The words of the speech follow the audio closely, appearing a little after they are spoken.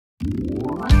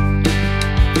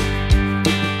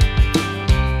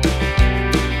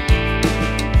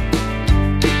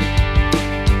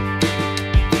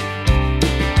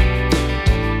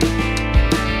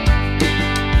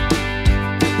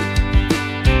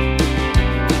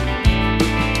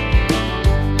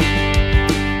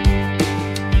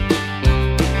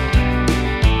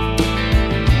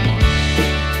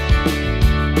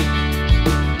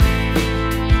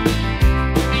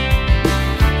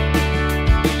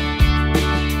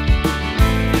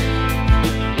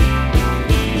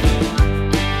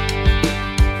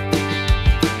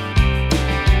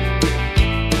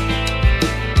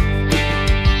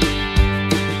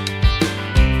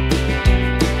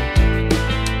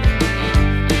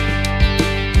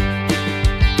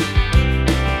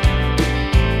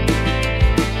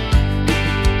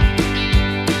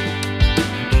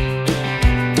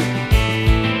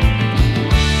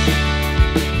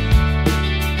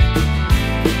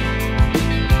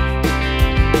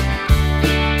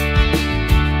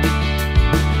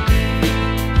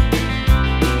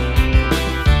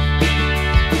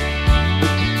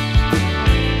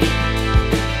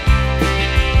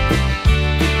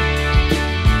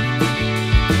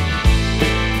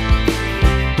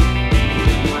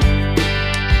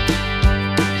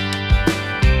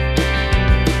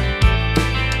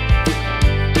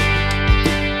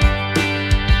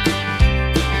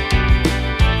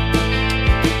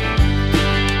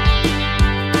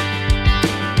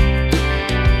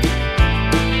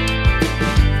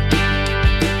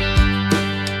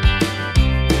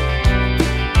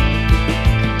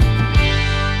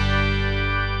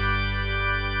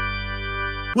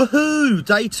Woohoo!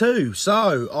 Day 2.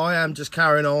 So I am just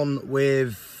carrying on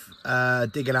with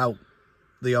digging out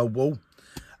the old wall.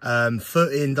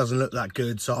 Footing doesn't look that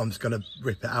good, so I'm just going to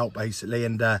rip it out basically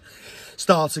and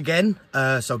start again.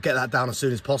 So I'll get that down as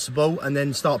soon as possible and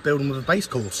then start building with a base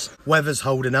course. Weather's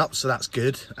holding up, so that's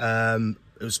good.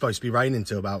 It was supposed to be raining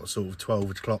till about sort of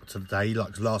 12 o'clock today.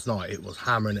 Like last night, it was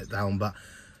hammering it down, but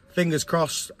fingers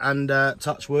crossed and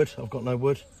touch wood. I've got no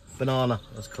wood. Banana,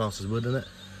 that's classed as wood, isn't it?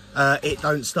 It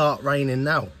don't start raining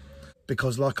now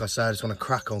because, like I said, I just want to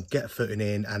crack on, get a footing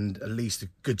in and at least a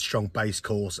good strong base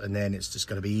course, and then it's just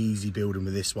going to be easy building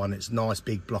with this one. It's nice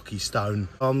big blocky stone.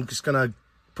 I'm just going to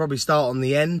probably start on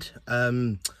the end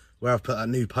where I've put that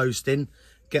new post in,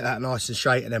 get that nice and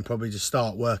straight, and then probably just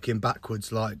start working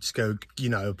backwards, like just go, you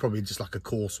know, probably just like a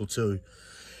course or two,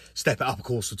 step it up a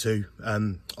course or two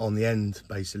on the end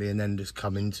basically, and then just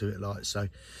come into it like so.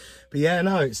 But yeah,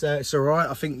 no, it's all right.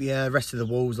 I think the rest of the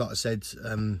walls, like I said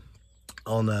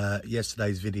on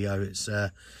yesterday's video, it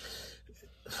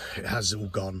has all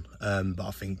gone. But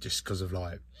I think just because of,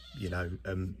 like, you know,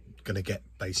 gonna get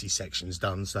basically sections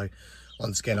done. So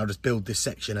once again, I'll just build this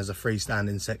section as a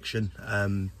freestanding section,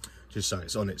 just so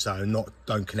it's on its own.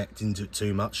 Don't connect into it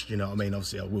too much. You know what I mean?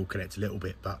 Obviously, I will connect a little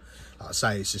bit, but like I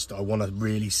say, it's just I want to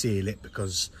really seal it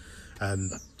because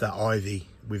that ivy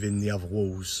within the other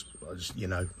walls, you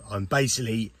know, I'm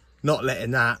basically not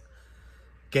letting that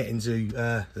get into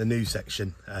the new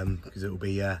section because it will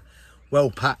be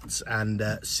well packed and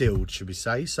sealed, should we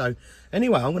say. So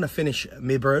anyway, I'm going to finish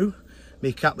my brew,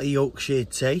 my cup of Yorkshire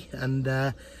tea, and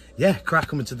yeah,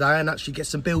 crack on with today and actually get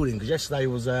some building, because yesterday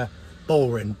was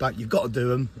boring, but you've got to do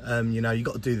them. You know, you've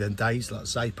got to do them days. Like I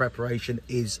say, preparation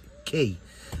is key.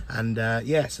 And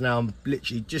yeah, so now I'm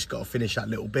literally just got to finish that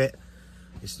little bit.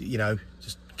 It's, you know,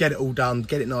 just get it all done,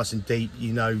 get it nice and deep,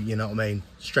 you know what I mean?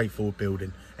 Straightforward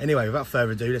building. Anyway, without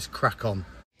further ado, let's crack on.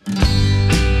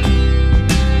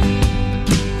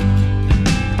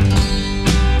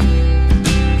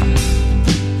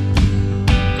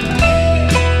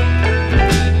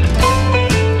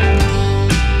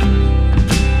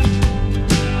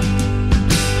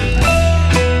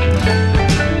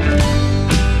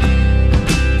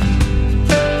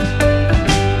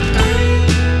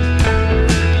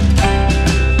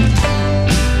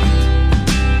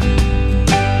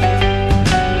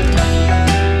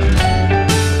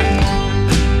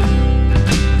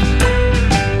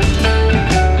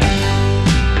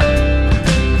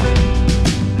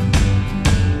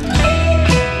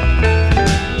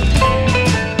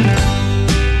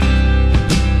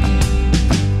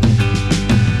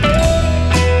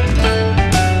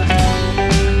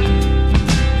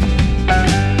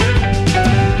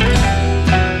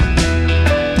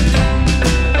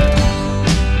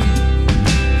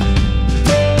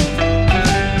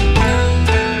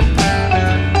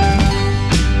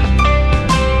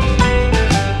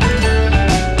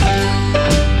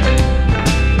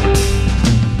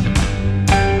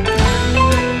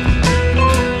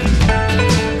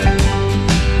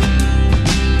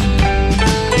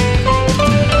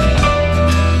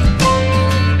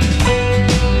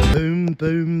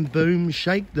 boom, boom,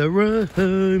 shake the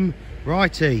room.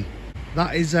 Righty,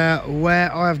 that is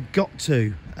where I've got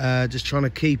to. Just trying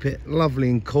to keep it lovely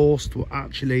and coursed. Well,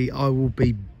 actually, I will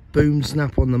be boom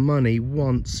snap on the money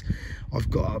once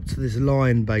I've got up to this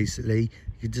line, basically.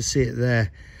 You can just see it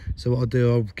there. So what I'll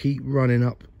do, I'll keep running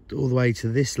up all the way to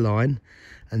this line,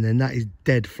 and then that is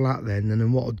dead flat then. And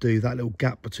then what I'll do, that little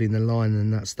gap between the line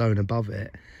and that stone above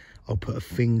it, I'll put a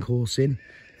fin course in,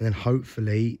 and then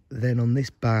hopefully then on this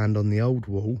band on the old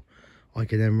wall, I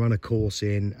can then run a course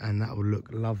in, and that will look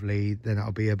lovely. Then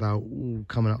that'll be about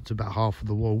coming up to about half of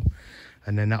the wall,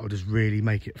 and then that will just really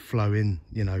make it flow in,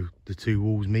 you know, the two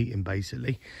walls meeting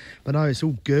basically. But no, it's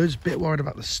all good. A bit worried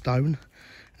about the stone,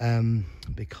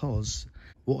 because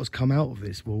what has come out of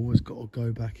this wall has got to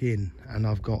go back in, and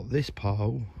I've got this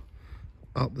pile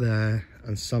up there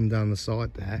and some down the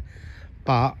side there,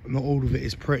 but not all of it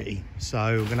is pretty,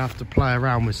 so we're gonna have to play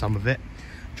around with some of it,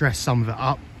 dress some of it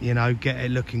up, you know, get it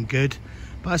looking good.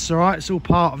 But that's all right, it's all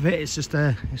part of it. It's just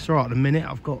it's all right at the minute.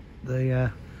 I've got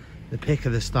the pick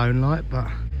of the stone light,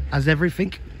 but as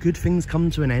everything, good things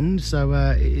come to an end, so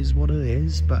it is what it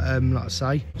is. But like I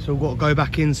say, so we've got to go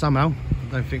back in somehow.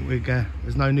 I don't think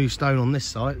there's no new stone on this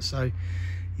site, so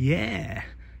yeah,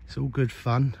 it's all good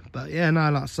fun. But yeah, no,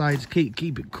 like I say, just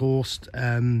keep it coursed,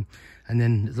 and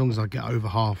then as long as I get over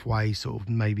halfway, sort of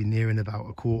maybe nearing about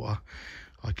a quarter,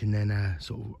 I can then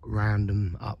sort of round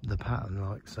them up the pattern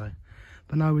like so.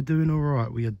 But no, we're doing all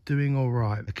right. We are doing all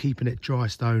right. We're keeping it dry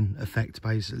stone effect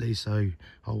basically. So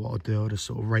what I'll do, I'll just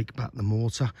sort of rake back the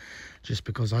mortar, just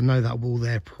because I know that wall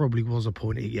there probably was a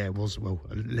pointed, yeah, it was, well,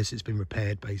 unless it's been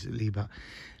repaired basically, but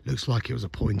it looks like it was a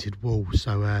pointed wall.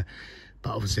 So but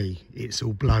obviously it's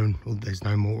all blown, there's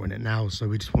no mortar in it now, so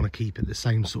we just want to keep it the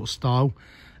same sort of style.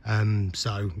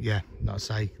 So yeah, like I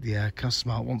say, the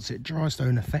customer wants it dry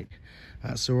stone effect.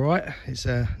 That's all right. It's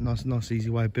a nice easy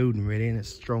way of building really, and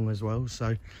it's strong as well.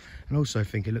 So, and also I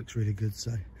think it looks really good,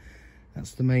 so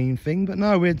that's the main thing. But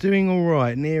no, we're doing all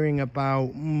right, nearing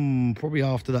about probably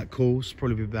after that course,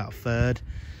 probably about a third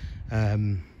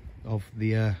of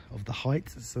the height,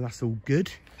 so that's all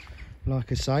good.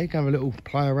 Like I say, can have a little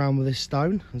play around with this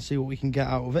stone and see what we can get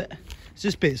out of it. It's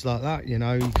just bits like that, you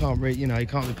know, you can't really, you know, you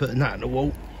can't be putting that in the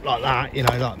wall like that, you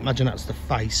know, like imagine that's the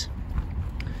face.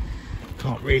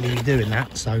 Can't really be doing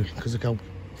that, so because of how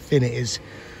thin it is.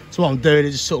 So what I'm doing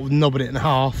is just sort of knobbing it in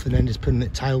half and then just putting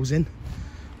it tails in.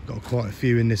 Got quite a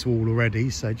few in this wall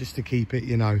already, so just to keep it,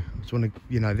 you know, just want to,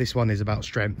 you know, this one is about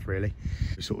strength really.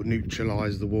 We sort of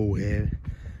neutralise the wall here,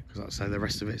 because like I say, the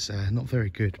rest of it's not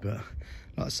very good, but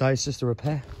like I say, it's just a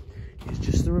repair. It's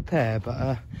just a repair,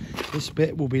 but this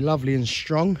bit will be lovely and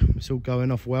strong. It's all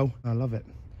going off well. I love it.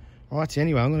 Alrighty,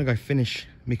 anyway, I'm going to go finish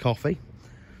my coffee,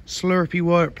 slurpy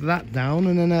work that down,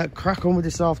 and then crack on with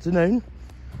this afternoon,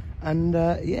 and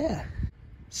yeah,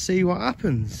 see what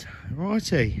happens.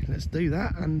 Righty, let's do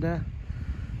that, and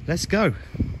let's go.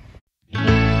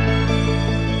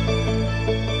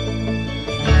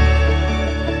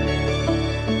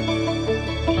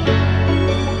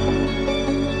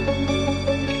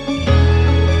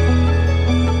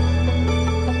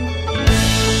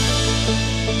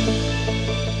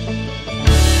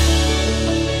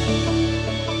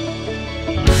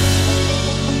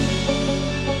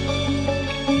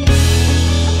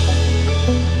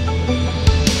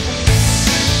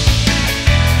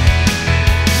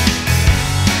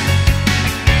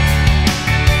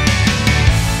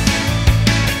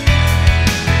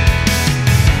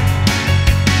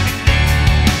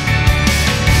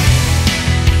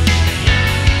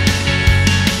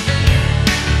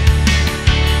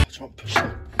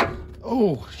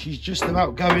 Oh, she's just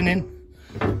about going in.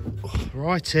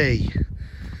 Righty,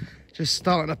 just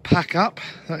starting to pack up.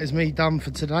 That is me done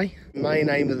for today. Main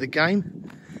aim of the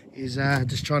game is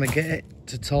just trying to get it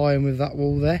to tie in with that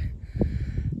wall there,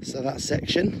 so that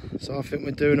section. So I think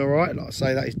we're doing all right. Like I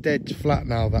say, that is dead flat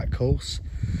now, that course,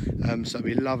 so it'll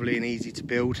be lovely and easy to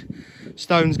build.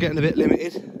 Stone's getting a bit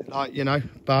limited, like, you know,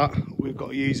 but we've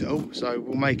got to use it all, so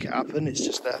we'll make it happen. It's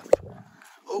just that,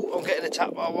 oh, I'm getting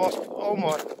attacked by a wasp. Oh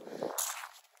my.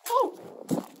 Oh,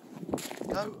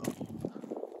 no.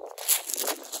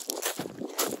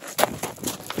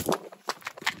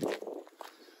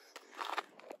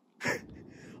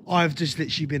 I've just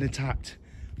literally been attacked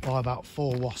by about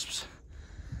 4 wasps.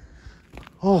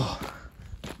 Oh,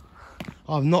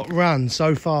 I've not run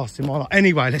so fast in my life.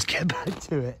 Anyway, let's get back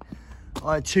to it.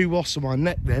 I had 2 wasps on my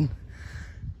neck then,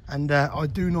 and I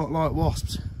do not like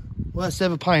wasps. Worst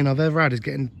ever pain I've ever had is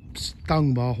getting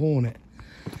stung by a hornet.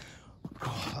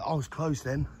 God, I was close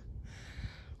then.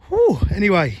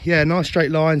 Anyway, yeah, nice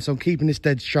straight line, so I'm keeping this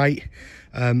dead straight.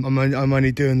 I'm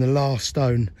only doing the last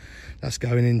stone that's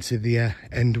going into the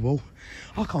end wall.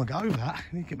 I can't get over that.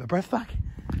 I need to get my breath back.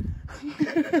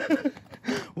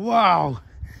 Wow.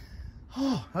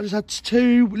 Oh, I just had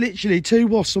literally two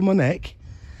wasps on my neck,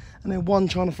 and then one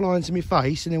trying to fly into my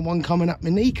face, and then one coming up my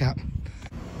kneecap.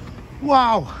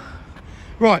 Wow.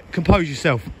 Right, compose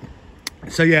yourself.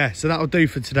 So yeah, so that'll do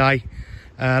for today.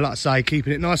 Like I say,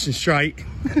 keeping it nice and straight.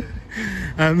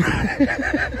 And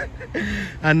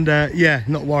yeah,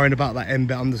 not worrying about that end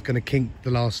bit. I'm just going to kink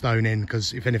the last stone in,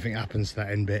 because if anything happens to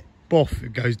that end bit, boff,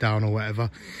 it goes down or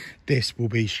whatever, this will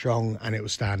be strong and it will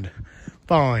stand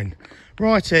fine.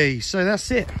 Righty, so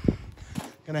that's it.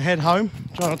 Gonna head home,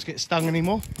 try not to get stung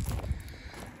anymore.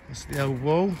 That's the old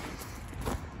wall.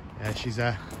 Yeah, she's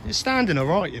it's standing all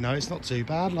right, you know, it's not too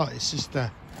bad. Like, it's just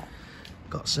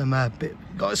got some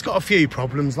it's got a few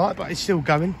problems, like, but it's still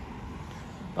going.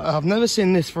 But I've never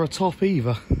seen this for a top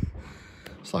either.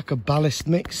 It's like a ballast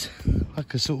mix,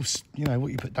 like a sort of, you know,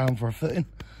 what you put down for a footing.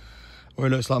 Or it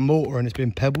looks like mortar and it's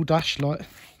been pebble dashed, like,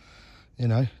 you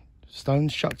know,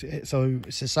 stones chucked at it. So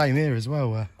it's the same here as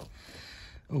well.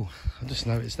 Oh, I just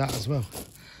noticed that as well.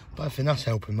 But I think that's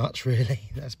helping much, really.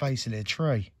 That's basically a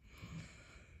tree.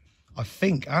 I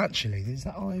think, actually, is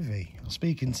that ivy? I was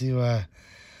speaking to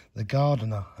the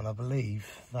gardener, and I believe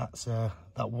that's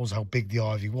that was how big the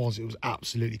ivy was. It was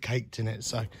absolutely caked in it.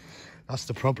 So that's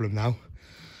the problem now.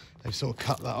 They've sort of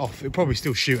cut that off. It'll probably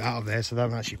still shoot out of there, so they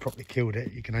haven't actually properly killed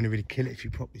it. You can only really kill it if you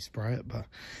properly spray it. But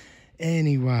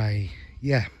anyway,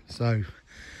 yeah, so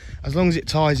as long as it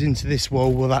ties into this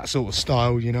wall with that sort of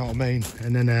style, you know what I mean?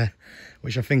 And then,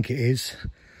 which I think it is,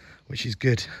 which is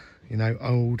good, you know,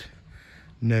 old,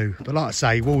 new. But like I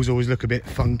say, walls always look a bit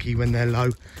funky when they're low.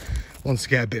 Once you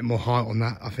get a bit more height on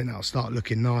that, I think that'll start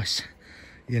looking nice,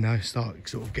 you know, start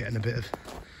sort of getting a bit of,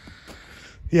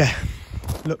 yeah,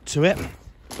 look to it.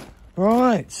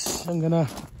 Right, I'm gonna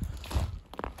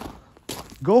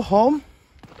go home.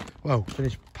 Well,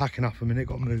 finish packing up a minute,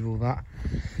 got to move all that.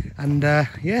 And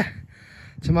yeah,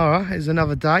 tomorrow is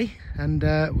another day, and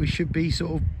we should be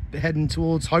sort of heading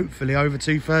towards, hopefully, over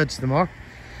 2/3 tomorrow.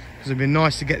 Because it'd be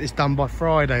nice to get this done by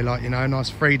Friday, like, you know, a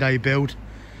nice 3-day build.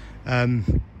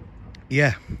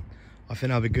 Yeah, I think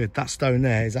that'll be good. That stone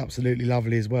there is absolutely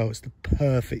lovely as well. It's the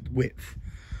perfect width.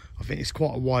 I think it's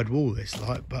quite a wide wall, this,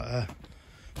 like, but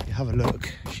you have a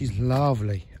look. She's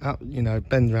lovely. You know,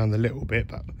 bends around a little bit,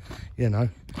 but, you know,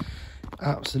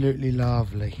 absolutely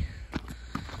lovely.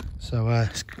 So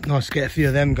it's nice to get a few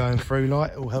of them going through,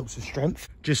 like, it all helps with strength.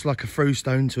 Just like a through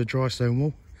stone to a dry stone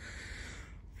wall.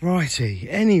 Righty,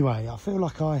 anyway, I feel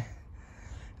like I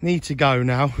need to go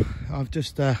now. I've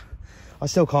just, I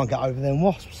still can't get over them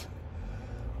wasps.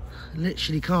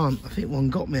 Literally can't. I think one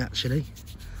got me, actually.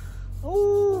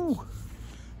 Oh,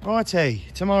 righty,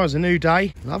 tomorrow's a new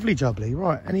day. Lovely jubbly.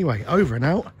 Right, anyway, over and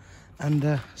out,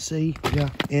 and see ya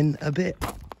in a bit.